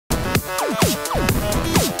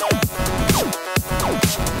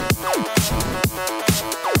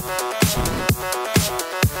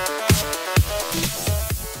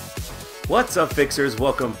What's up, Fixers?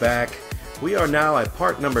 Welcome back. We are now at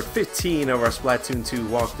part number 15 of our Splatoon 2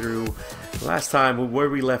 walkthrough. Last time, where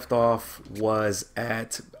we left off was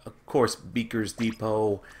at, of course, Beaker's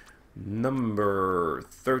Depot number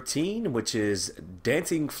 13, which is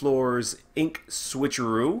Dancing Floors Ink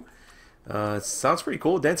Switcheroo. Sounds pretty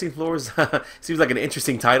cool. Dancing Floors seems like an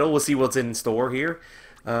interesting title. We'll see what's in store here.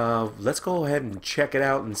 Let's go ahead and check it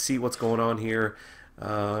out and see what's going on here.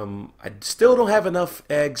 I still don't have enough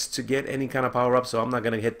eggs to get any kind of power up, so I'm not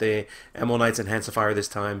going to hit the Ammo Knight's Enhancifier this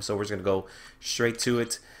time, so we're just going to go straight to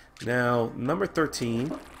it. Now, number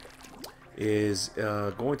 13 is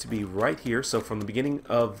going to be right here. So from the beginning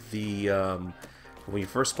of the, when you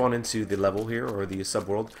first spawn into the level here, or the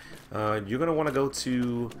subworld, you're going to want to go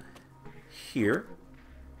to here,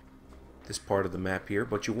 this part of the map here.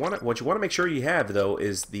 But what you want to make sure you have, though,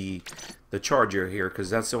 is the charger here, because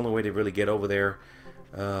that's the only way to really get over there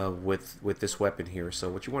with this weapon here. So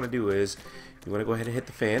what you want to do is you want to go ahead and hit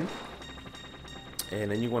the fan,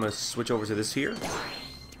 and then you want to switch over to this here,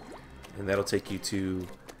 and that'll take you to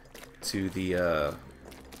the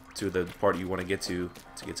part you want to get to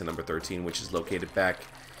number 13, which is located back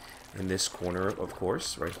in this corner, of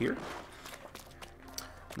course, right here.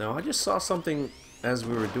 Now, I just saw something as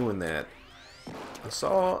we were doing that. I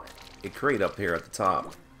saw a crate up here at the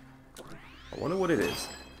top. I wonder what it is.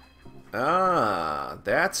 Ah,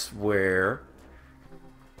 that's where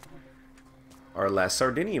our last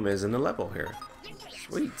Sardinium is in the level here.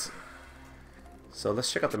 Sweet. So let's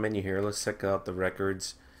check out the menu here. Let's check out the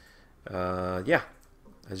records. Yeah,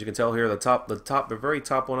 as you can tell here, the very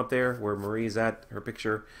top one up there, where Marie's at, her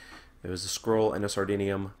picture, there was a scroll and a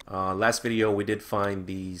Sardinium. Last video we did find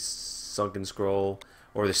the Sunken Scroll,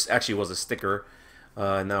 or this actually was a sticker.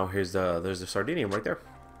 Now there's the Sardinium right there.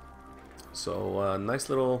 So nice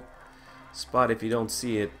little spot. If you don't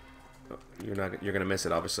see it, you're gonna miss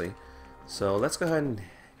it, obviously. So let's go ahead and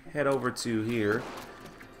head over to here.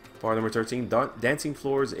 Part number 13, Dancing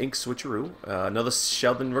Floors Ink Switcheroo. Another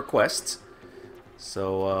Sheldon request.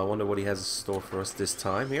 So I wonder what he has in store for us this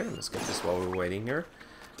time here. Let's get this while we're waiting here.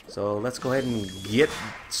 So let's go ahead and get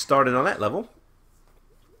started on that level.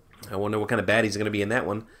 I wonder what kind of baddies are going to be in that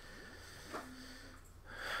one.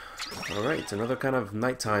 Alright, another kind of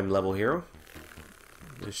nighttime level here.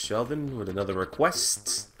 There's Sheldon with another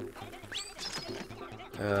request.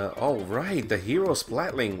 Alright, the Hero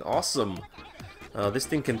Splatling. Awesome. This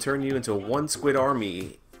thing can turn you into one squid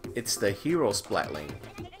army. It's the Hero Splatling.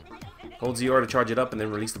 Hold ZR to charge it up and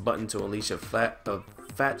then release the button to unleash a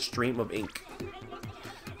fat stream of ink.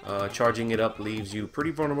 Charging it up leaves you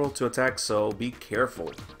pretty vulnerable to attack, so be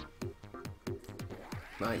careful.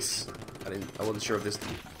 Nice. I wasn't sure if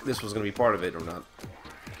this was going to be part of it or not.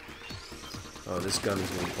 Oh, this gun is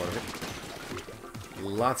going to be part of it.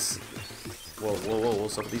 Lots. Whoa, whoa, whoa!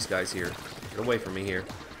 What's up with these guys here? Get away from me here.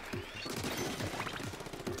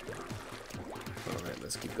 All right,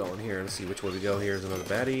 let's keep going here and see which way we go. Here's another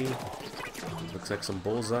baddie. Looks like some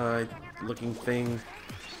bullseye-looking thing.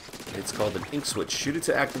 It's called an ink switch. Shoot it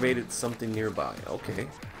to activate it. Something nearby. Okay.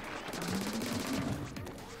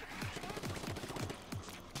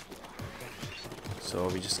 So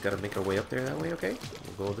we just gotta make our way up there that way, okay?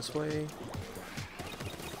 We'll go this way.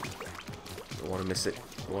 Don't wanna miss it.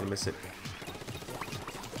 Don't wanna miss it.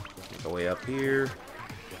 Make our way up here.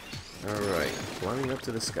 Alright, climbing up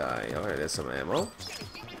to the sky. Alright, there's some ammo.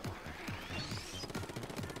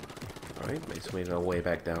 Alright, let's make our way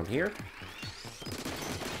back down here.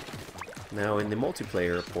 Now in the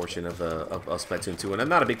multiplayer portion of Splatoon 2, and I'm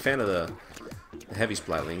not a big fan of the heavy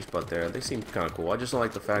Splatlings, but they seem kind of cool. I just don't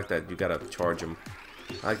like the fact that you gotta charge them.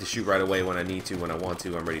 I like to shoot right away when I need to, when I want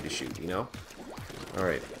to. I'm ready to shoot, you know?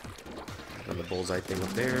 Alright. And the bullseye thing up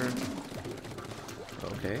there.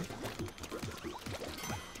 Okay.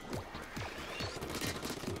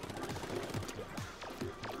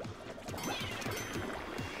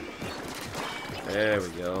 There we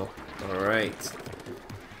go. Alright.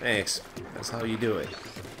 Thanks. That's how you do it.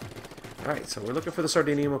 Alright, so we're looking for the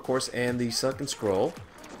Sardinium, of course, and the Sunken Scroll.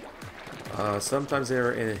 Sometimes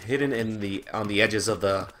they're hidden on the edges of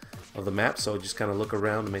the map, so just kind of look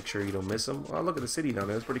around to make sure you don't miss them. Oh, look at the city down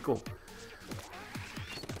there. That's pretty cool.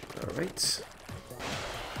 Alright.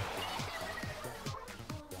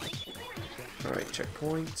 Alright,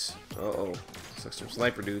 checkpoint. Uh-oh. Looks like some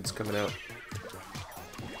sniper dudes coming out.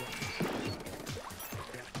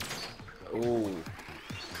 Oh.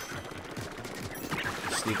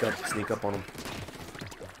 Sneak up on them.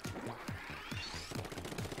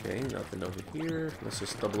 Okay, nothing over here. Let's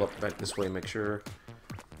just double up back this way, make sure.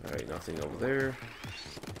 Alright, nothing over there.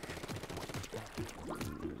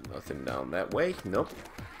 Nothing down that way. Nope.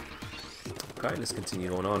 Okay, let's continue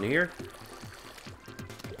going on here.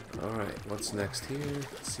 Alright, what's next here?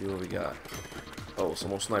 Let's see what we got. Oh, some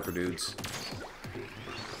more sniper dudes.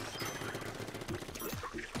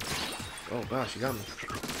 Oh gosh, you got me.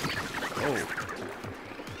 Oh.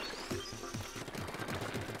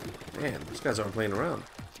 Man, those guys aren't playing around.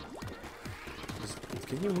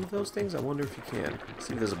 Can you move those things? I wonder if you can. Let's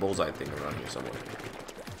see if there's a bullseye thing around here somewhere.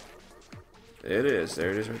 It is. There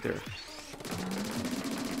it is right there.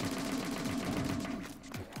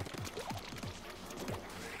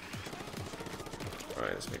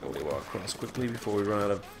 Alright, let's make a way walk across quickly before we run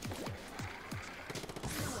out of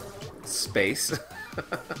space.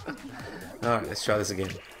 Alright, let's try this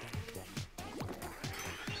again.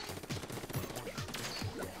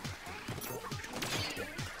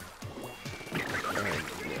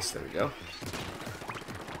 There we go.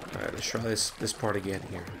 Alright, let's try this part again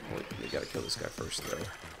here. Wait, we gotta kill this guy first, though.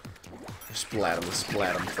 Splat him, let's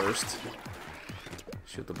splat him first.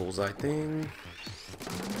 Shoot the bullseye thing.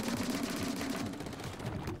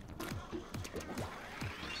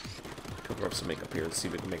 Cover up some makeup here. Let's see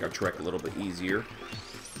if we can make our trek a little bit easier.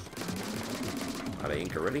 Out of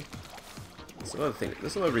ink already. That's another thing.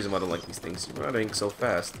 That's another reason why I don't like these things. You run out of ink so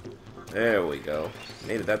fast. There we go.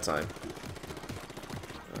 Made it that time.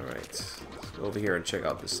 Alright, let's go over here and check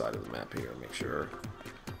out this side of the map here. Make sure.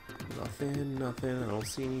 Nothing. I don't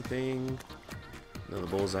see anything. Another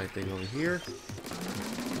bullseye thing over here.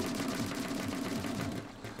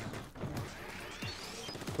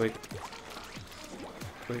 Quickly.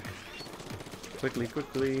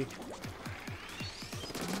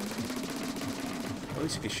 At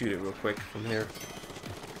least you can shoot it real quick from here.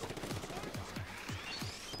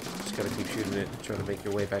 Just gotta keep shooting it, trying to make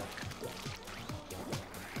your way back.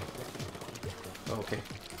 Okay.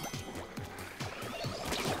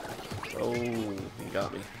 Oh,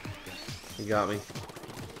 he got me.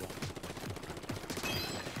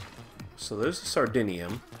 So there's the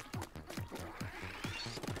Sardinium.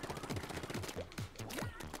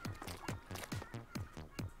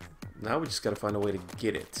 Now we just gotta find a way to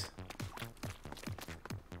get it.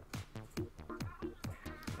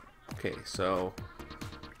 Okay, so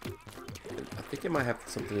I think it might have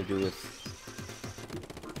something to do with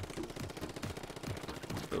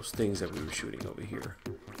those things that we were shooting over here.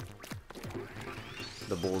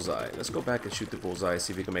 The bullseye. Let's go back and shoot the bullseye,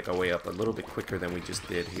 see if we can make our way up a little bit quicker than we just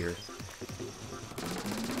did here.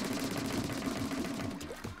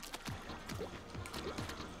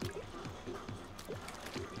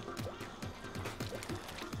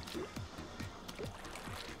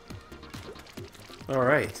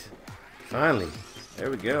 Alright. Finally. There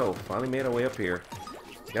we go. Finally made our way up here.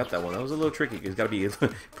 Got that one. That was a little tricky. It's got to be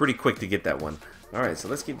pretty quick to get that one. Alright, so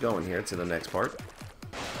let's keep going here to the next part.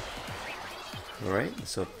 Alright,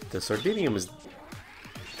 so the Sardinium is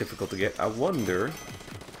difficult to get. I wonder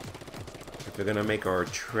if we're going to make our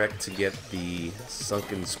trek to get the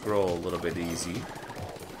Sunken Scroll a little bit easy.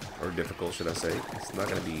 Or difficult, should I say. It's not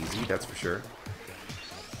going to be easy, that's for sure.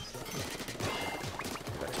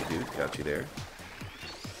 Got you, dude. Got you there.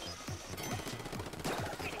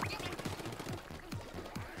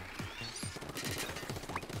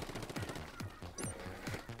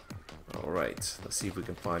 Alright, let's see if we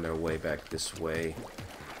can find our way back this way.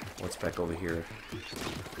 What's back over here?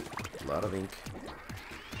 A lot of ink.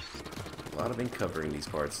 A lot of ink covering these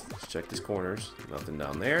parts. Let's check these corners. Nothing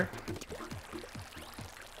down there.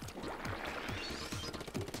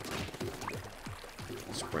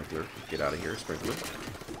 Sprinkler. Get out of here, sprinkler.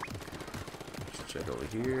 Let's check over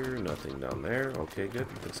here. Nothing down there. Okay, good.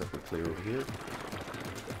 Looks like we're clear over here.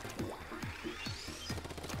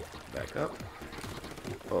 Back up.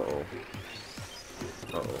 Uh-oh.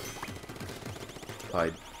 Uh-oh.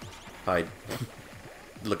 Hide. Hide.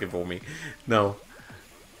 Looking for me. No.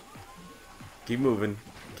 Keep moving.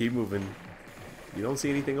 Keep moving. You don't see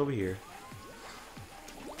anything over here.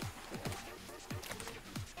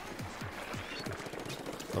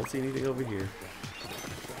 Don't see anything over here.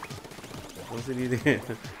 Don't see anything.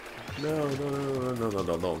 No.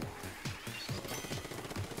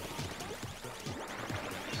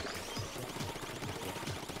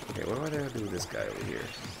 Okay, what do I have to do with this guy over here?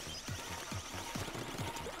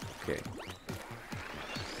 Okay.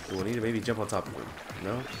 Do I need to maybe jump on top of him?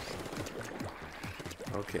 No?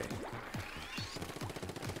 Okay.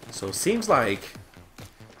 So it seems like...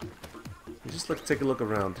 Just take a look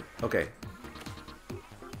around. Okay.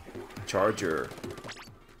 Charger.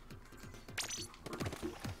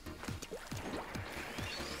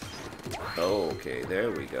 Okay, there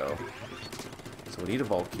we go. So we need a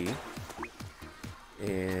vault key.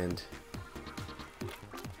 And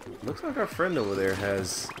looks like our friend over there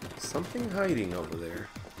has something hiding over there.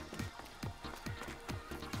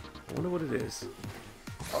 I wonder what it is.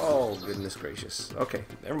 Oh, goodness gracious. Okay,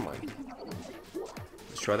 never mind.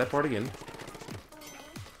 Let's try that part again.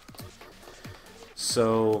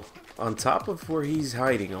 So, on top of where he's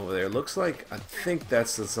hiding over there, looks like, I think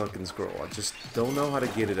that's the Sunken Scroll. I just don't know how to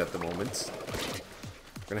get it at the moment.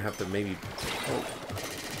 We're gonna have to maybe... Oh.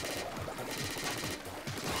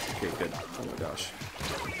 Okay, good. Oh my gosh.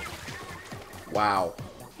 Wow.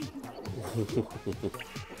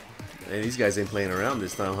 Hey, these guys ain't playing around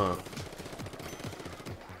this time, huh?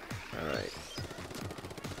 Alright.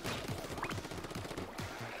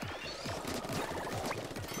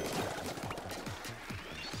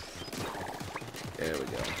 There we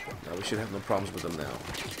go. Now we should have no problems with them now.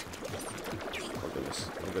 Oh goodness.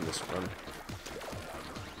 Oh goodness. Run.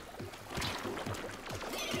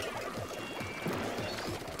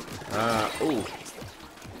 Oh.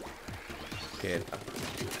 Okay.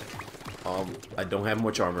 I don't have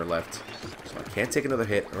much armor left, so I can't take another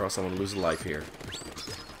hit, or else I'm gonna lose a life here.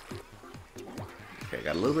 Okay, I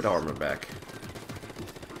got a little bit of armor back.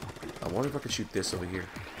 I wonder if I could shoot this over here.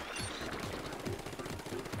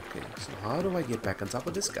 Okay, so how do I get back on top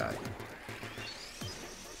of this guy?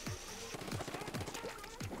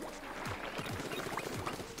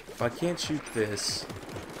 If I can't shoot this...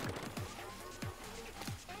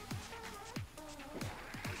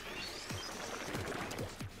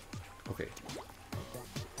 Okay.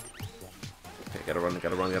 Okay, gotta run,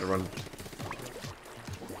 gotta run, gotta run.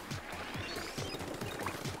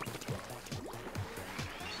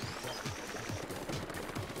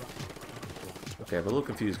 Okay, I'm a little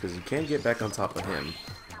confused because you can't get back on top of him.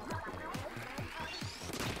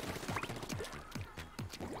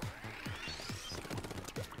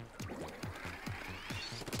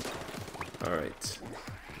 Alright.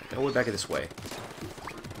 I gotta go back this way.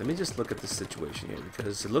 Let me just look at this situation here,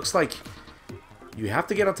 because it looks like you have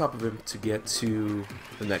to get on top of him to get to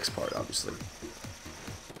the next part, obviously.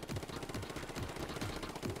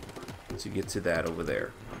 To get to that over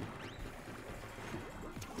there.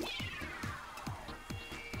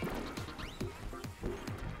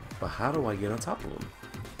 But how do I get on top of him?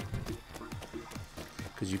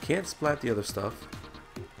 Because you can't splat the other stuff.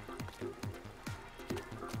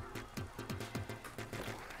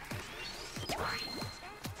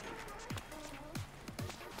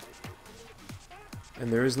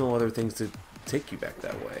 And there is no other things to take you back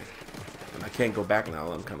that way. And I can't go back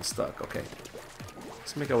now, I'm kind of stuck. Okay.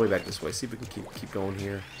 Let's make our way back this way. See if we can keep going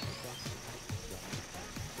here.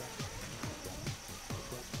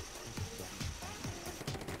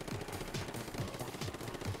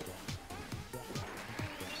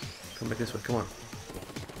 Come back this way, come on.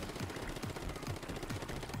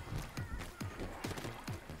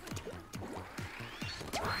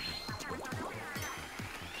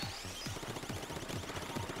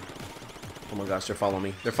 Oh my gosh, they're following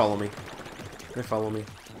me. They're following me. They're following me.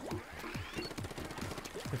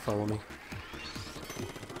 They follow me.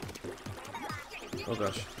 Oh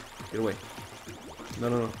gosh. Get away. No,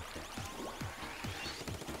 no, no.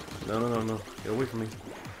 No, no, no, no. Get away from me.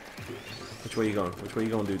 Which way you going? Which way you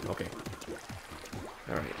going, dude? Okay.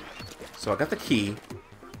 Alright. So I got the key.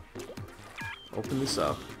 Open this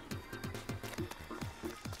up.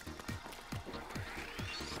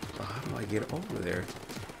 But how do I get over there?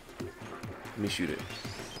 Let me shoot it.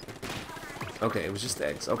 Okay, it was just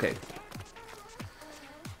eggs. Okay.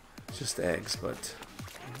 Just eggs, but...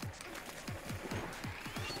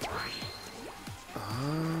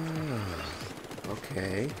 Ah,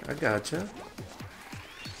 okay, I gotcha.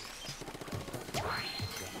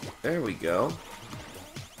 There we go.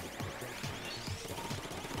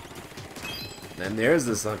 And there's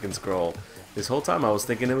the Sunken Scroll. This whole time I was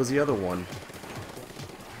thinking it was the other one.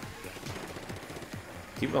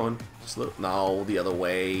 Keep going. Just look. No, the other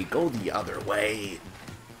way. Go the other way.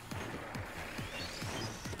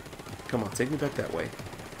 Come on, take me back that way.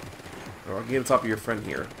 Or I'll get on top of your friend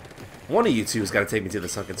here. One of you two has got to take me to the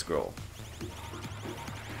Sunken Scroll.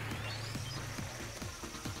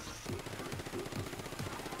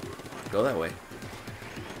 Go that way.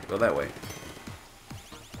 Go that way.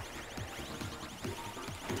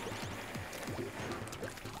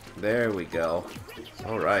 There we go.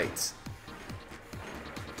 Alright.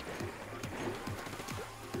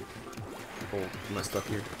 Oh, am I stuck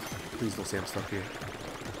here? Please don't say I'm stuck here.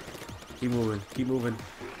 Keep moving. Keep moving.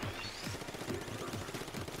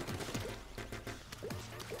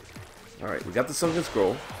 Alright, we got the Sunken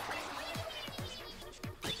Scroll.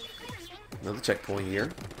 Another checkpoint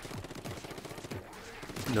here.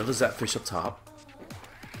 Another Zapfish up top.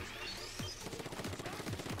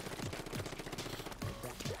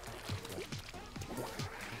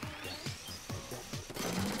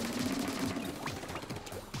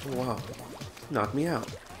 Oh, wow. He knocked me out.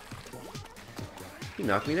 He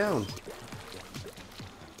knocked me down.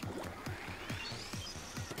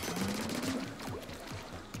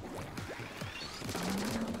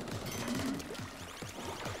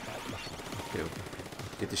 Ew.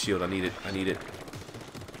 Get the shield. I need it. I need it.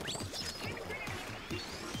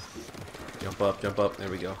 Jump up, jump up. There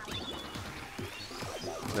we go.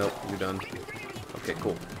 Nope, you're done. Okay,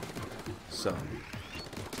 cool. So,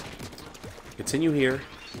 continue here.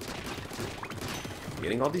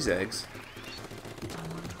 Getting all these eggs.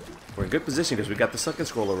 We're in good position because we got the Sunken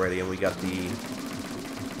Scroll already, and we got the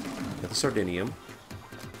Sardinium.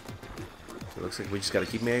 So it looks like we just got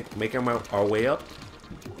to keep making our way up.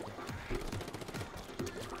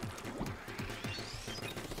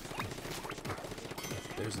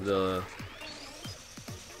 There's the...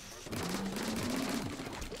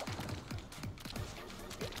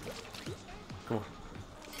 Come on.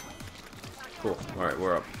 Cool. Alright,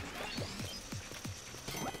 we're up.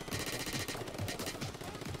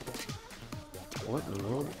 What in the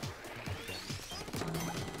world?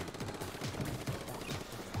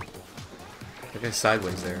 That guy's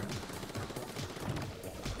sideways there.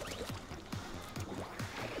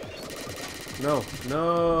 No,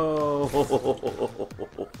 no,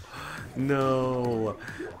 no.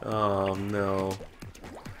 Oh no!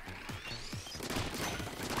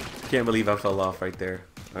 Can't believe I fell off right there.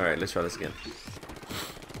 All right, let's try this again.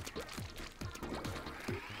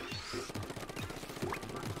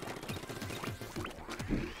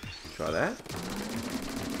 Try that.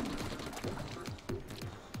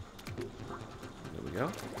 There we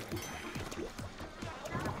go.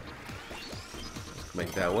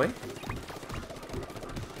 Make that way.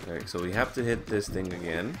 Alright, so we have to hit this thing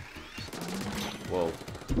again. Whoa.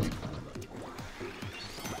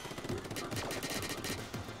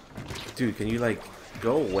 Dude, can you like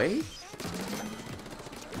go away?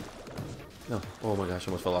 No. Oh my gosh,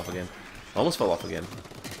 I almost fell off again. Almost fell off again.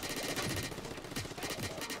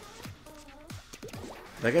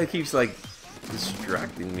 That guy keeps like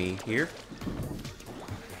distracting me here.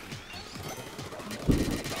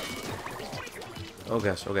 Oh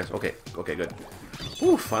gosh, oh gosh, okay, okay, good.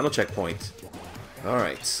 Whew, final checkpoint.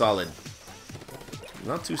 Alright, solid.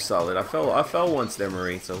 Not too solid. I fell once there,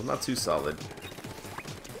 Marie, so not too solid.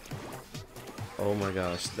 Oh my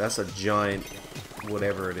gosh, that's a giant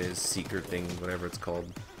whatever it is, secret thing, whatever it's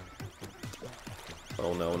called.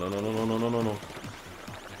 Oh no, no, no, no, no, no, no, no, no.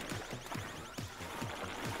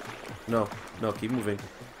 No, no, keep moving.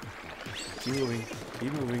 Keep moving,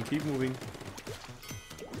 keep moving, keep moving.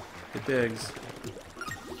 Hit the eggs.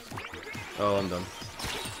 Oh, I'm done.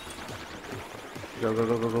 Go, go,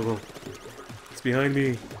 go, go, go, go. It's behind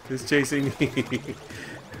me. It's chasing me.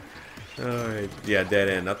 Alright. Yeah, dead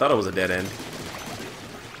end. I thought it was a dead end.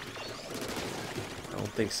 I don't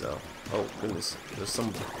think so. Oh, goodness. There's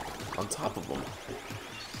some on top of them.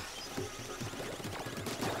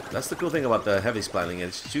 That's the cool thing about the heavy splatting.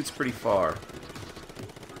 It shoots pretty far.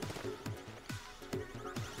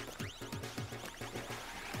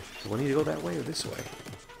 Do I need to go that way or this way?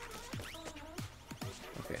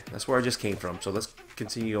 Okay, that's where I just came from. So let's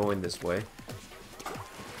continue going this way.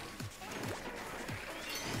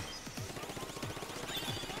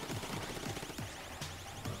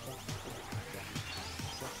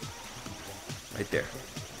 Right there.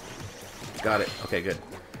 Got it. Okay, good.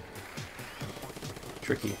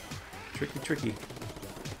 Tricky. Tricky, tricky.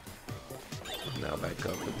 Now back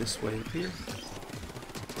up this way up here.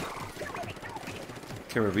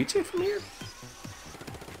 Can we reach it from here?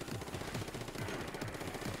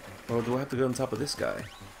 Or do I have to get on top of this guy?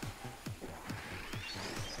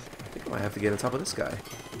 I think I might have to get on top of this guy.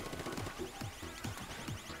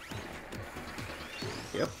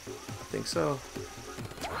 Yep, I think so.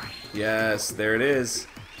 Yes, there it is.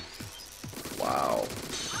 Wow.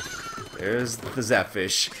 There's the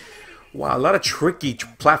Zapfish. Wow, a lot of tricky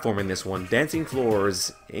platform in this one. Dancing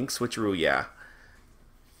Floors Ink Switcheroo, yeah.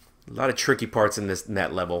 A lot of tricky parts in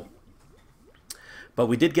that level. But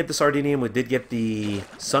we did get the Sardinium, we did get the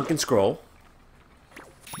Sunken Scroll.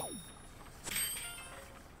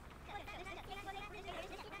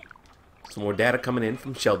 Some more data coming in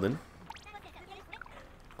from Sheldon.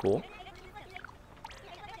 Cool.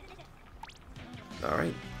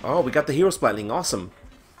 Alright. Oh, we got the hero splatling. Awesome.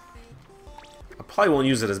 I probably won't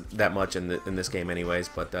use it that much in this game anyways,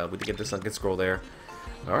 but we did get the Sunken Scroll there.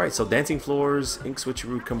 Alright, so Dancing Floors, Ink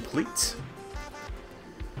Switcheroo complete.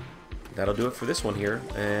 that'll do it for this one here.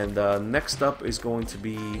 And next up is going to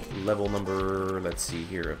be level number, let's see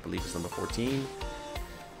here, I believe it's number 14,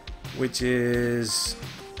 which is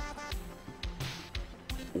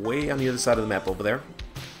way on the other side of the map over there.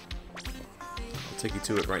 I'll take you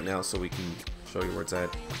to it right now so we can show you where it's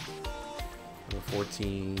at. Number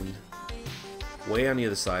 14, way on the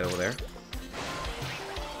other side over there.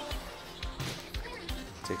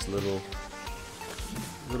 Takes a little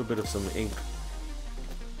bit of some ink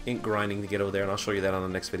grinding to get over there, and I'll show you that on the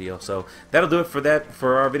next video. So that'll do it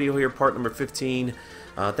for our video here, part number 15.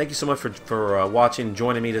 Thank you so much for watching and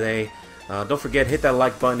joining me today. Don't forget, hit that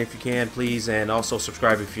like button if you can, please, and also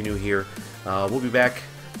subscribe if you're new here. We'll be back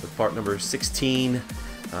with part number 16.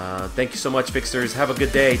 Thank you so much, Figsters. Have a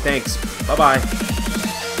good day. Thanks. Bye-bye.